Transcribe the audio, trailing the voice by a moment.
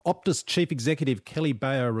Optus Chief Executive Kelly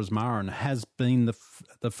Bayer Rosmarin has been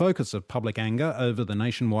the focus of public anger over the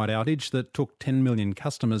nationwide outage that took 10 million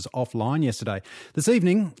customers offline yesterday. This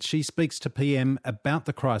evening, she speaks to PM about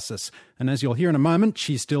the crisis. And as you'll hear in a moment,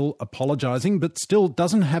 she's still apologising, but still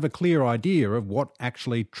doesn't have a clear idea of what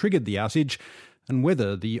actually triggered the outage and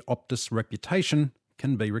whether the Optus reputation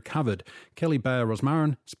can be recovered. Kelly Bayer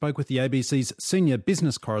Rosmarin spoke with the ABC's senior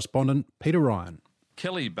business correspondent, Peter Ryan.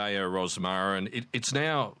 Kelly Bayer Rosmarin, it's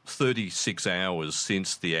now 36 hours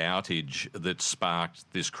since the outage that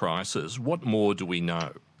sparked this crisis. What more do we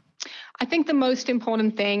know? I think the most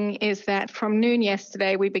important thing is that from noon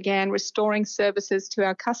yesterday, we began restoring services to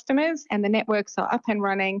our customers and the networks are up and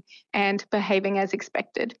running and behaving as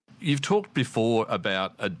expected. You've talked before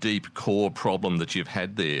about a deep core problem that you've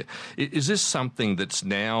had there. Is this something that's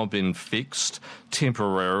now been fixed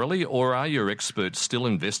temporarily, or are your experts still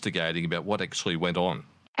investigating about what actually went on?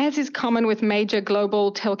 As is common with major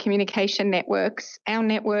global telecommunication networks, our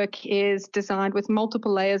network is designed with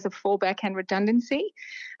multiple layers of fallback and redundancy.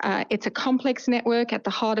 It's a complex network. At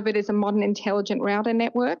the heart of it is a modern intelligent router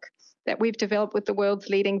network that we've developed with the world's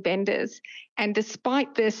leading vendors. And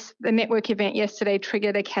despite this, the network event yesterday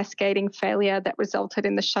triggered a cascading failure that resulted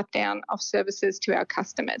in the shutdown of services to our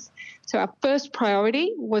customers. So our first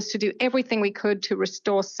priority was to do everything we could to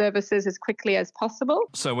restore services as quickly as possible.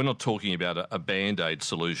 So we're not talking about a Band-Aid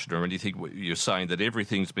solution or anything. You're saying that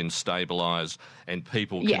everything's been stabilised and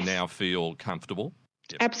people can now feel comfortable?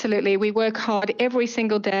 Yep. Absolutely. We work hard every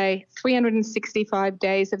single day, 365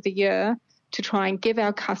 days of the year, to try and give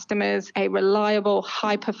our customers a reliable,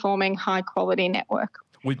 high-performing, high-quality network.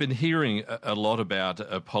 We've been hearing a lot about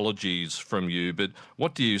apologies from you, but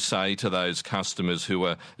what do you say to those customers who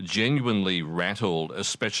are genuinely rattled,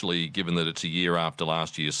 especially given that it's a year after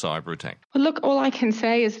last year's cyber attack? Well, look, all I can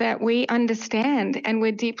say is that we understand and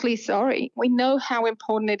we're deeply sorry. We know how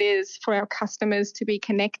important it is for our customers to be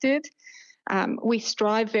connected. We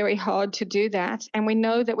strive very hard to do that, and we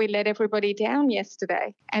know that we let everybody down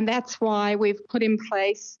yesterday. And that's why we've put in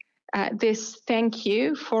place this thank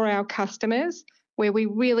you for our customers, where we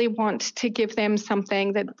really want to give them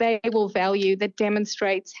something that they will value, that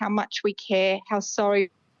demonstrates how much we care, how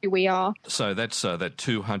sorry we are. So that's that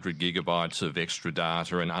 200 gigabytes of extra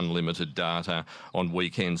data and unlimited data on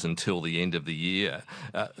weekends until the end of the year.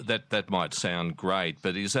 That might sound great,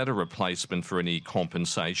 but is that a replacement for any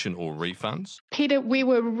compensation or refunds? Peter, we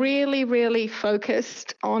were really, really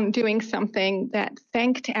focused on doing something that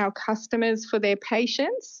thanked our customers for their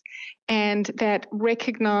patience and that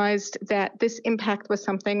recognised that this impact was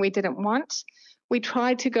something we didn't want. We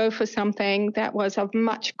tried to go for something that was of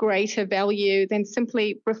much greater value than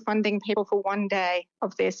simply refunding people for one day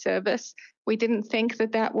of their service. We didn't think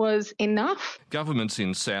that that was enough. Governments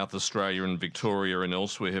in South Australia and Victoria and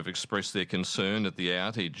elsewhere have expressed their concern at the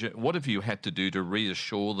outage. What have you had to do to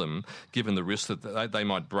reassure them, given the risk that they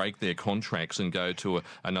might break their contracts and go to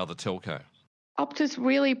another telco? Optus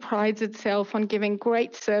really prides itself on giving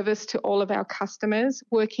great service to all of our customers,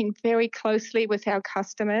 working very closely with our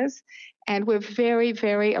customers, and we're very,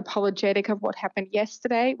 very apologetic of what happened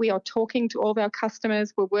yesterday. We are talking to all of our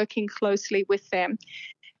customers. We're working closely with them.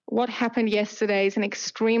 What happened yesterday is an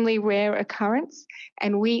extremely rare occurrence,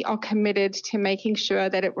 and we are committed to making sure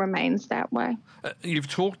that it remains that way. You've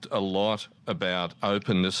talked a lot about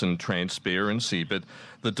openness and transparency, but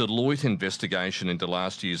the Deloitte investigation into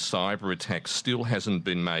last year's cyber attack still hasn't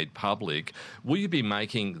been made public. Will you be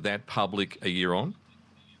making that public a year on?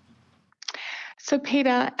 So,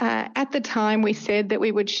 Peter, at the time we said that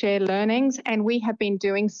we would share learnings, and we have been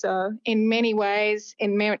doing so in many ways,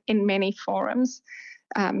 in many forums.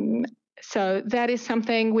 So that is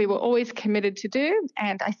something we were always committed to do,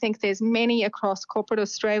 and I think there's many across corporate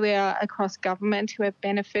Australia, across government, who have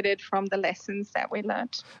benefited from the lessons that we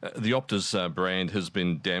learnt. The Optus brand has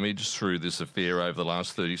been damaged through this affair over the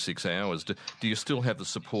last 36 hours. Do you still have the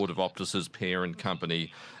support of Optus's parent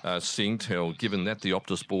company, Singtel, given that the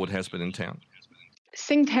Optus board has been in town?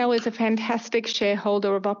 Singtel is a fantastic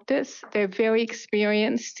shareholder of Optus. They're very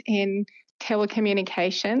experienced in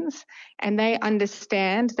telecommunications, and they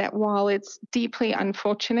understand that while it's deeply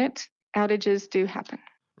unfortunate, outages do happen.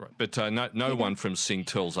 Right, but no one from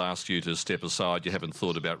Singtel's asked you to step aside. You haven't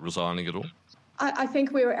thought about resigning at all? I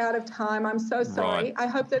think we were out of time. I'm so sorry. Right. I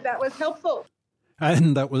hope that was helpful.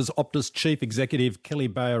 And that was Optus Chief Executive Kelly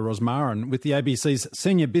Bayer Rosmarin with the ABC's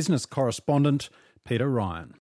senior business correspondent, Peter Ryan.